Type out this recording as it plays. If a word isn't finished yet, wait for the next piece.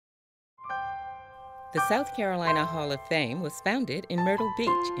The South Carolina Hall of Fame was founded in Myrtle Beach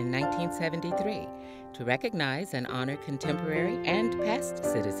in 1973 to recognize and honor contemporary and past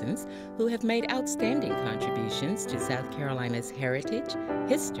citizens who have made outstanding contributions to South Carolina's heritage,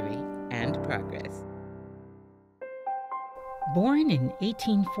 history, and progress. Born in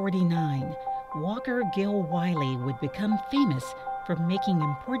 1849, Walker Gill Wylie would become famous for making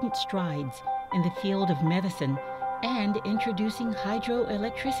important strides in the field of medicine and introducing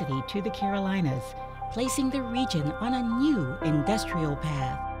hydroelectricity to the Carolinas, placing the region on a new industrial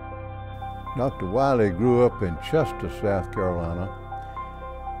path. Dr. Wylie grew up in Chester, South Carolina.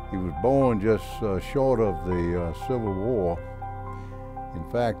 He was born just short of the Civil War. In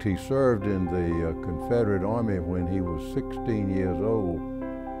fact, he served in the Confederate Army when he was 16 years old.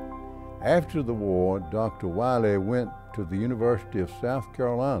 After the war, Dr. Wylie went to the University of South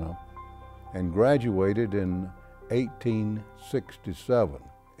Carolina and graduated in 1867.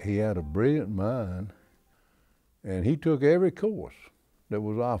 He had a brilliant mind, and he took every course that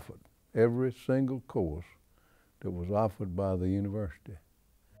was offered, every single course that was offered by the university.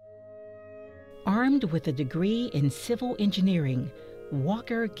 Armed with a degree in civil engineering,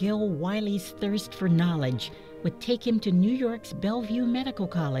 Walker Gill Wylie's thirst for knowledge would take him to New York's Bellevue Medical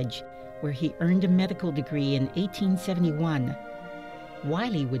College, where he earned a medical degree in 1871.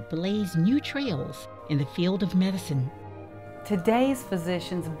 Wylie would blaze new trails in the field of medicine. Today's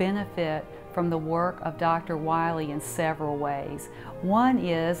physicians benefit from the work of Dr. Wylie in several ways. One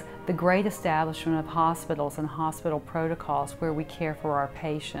is the great establishment of hospitals and hospital protocols where we care for our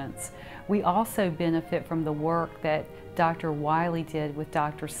patients. We also benefit from the work that Dr. Wylie did with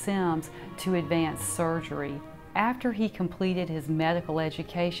Dr. Sims to advance surgery. After he completed his medical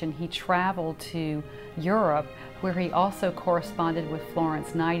education, he traveled to Europe, where he also corresponded with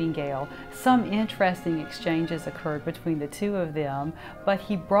Florence Nightingale. Some interesting exchanges occurred between the two of them, but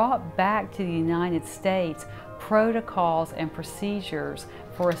he brought back to the United States protocols and procedures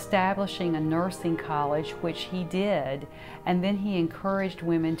for establishing a nursing college, which he did, and then he encouraged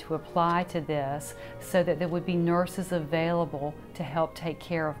women to apply to this so that there would be nurses available to help take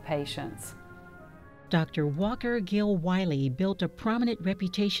care of patients. Dr. Walker Gill Wylie built a prominent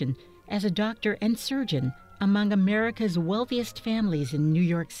reputation as a doctor and surgeon among America's wealthiest families in New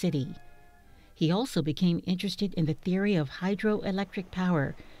York City. He also became interested in the theory of hydroelectric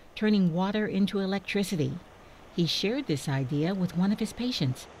power, turning water into electricity. He shared this idea with one of his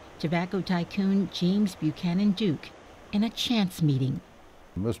patients, tobacco tycoon James Buchanan Duke, in a chance meeting.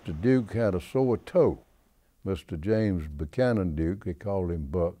 Mr. Duke had a sore toe. Mr. James Buchanan Duke, they called him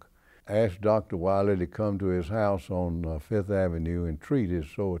Buck, asked Dr. Wylie to come to his house on Fifth Avenue and treat his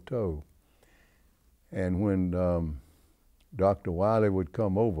sore toe. And when Dr. Wylie would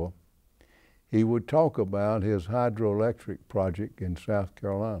come over, he would talk about his hydroelectric project in South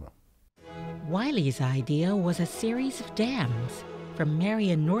Carolina. Wylie's idea was a series of dams from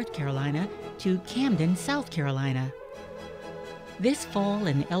Marion, North Carolina to Camden, South Carolina. This fall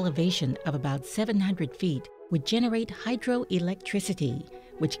in elevation of about 700 feet would generate hydroelectricity,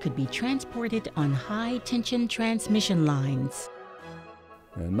 which could be transported on high-tension transmission lines.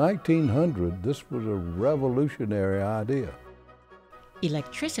 In 1900, this was a revolutionary idea.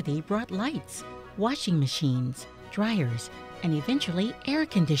 Electricity brought lights, washing machines, dryers, and eventually air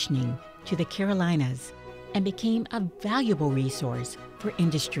conditioning to the Carolinas and became a valuable resource for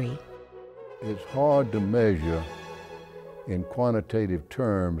industry. It's hard to measure in quantitative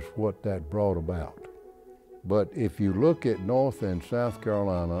terms what that brought about. But if you look at North and South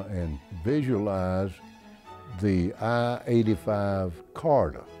Carolina and visualize the I-85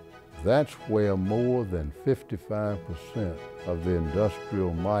 corridor, that's where more than 55% of the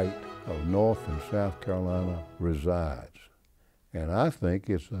industrial might of North and South Carolina resides. And I think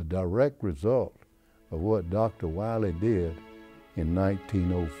it's a direct result of what Dr. Wylie did in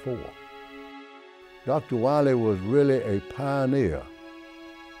 1904. Dr. Wylie was really a pioneer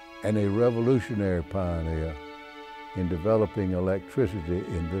and a revolutionary pioneer in developing electricity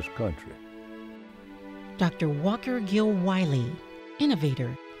in this country. Dr. Walker Gill Wylie,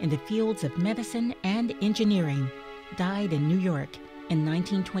 innovator in the fields of medicine and engineering, died in New York in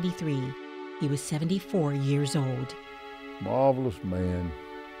 1923. He was 74 years old. Marvelous man,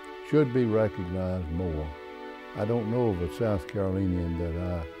 should be recognized more. I don't know of a South Carolinian that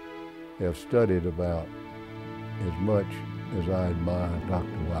I have studied about as much as I admire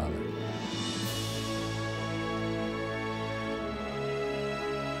Dr. Wylie.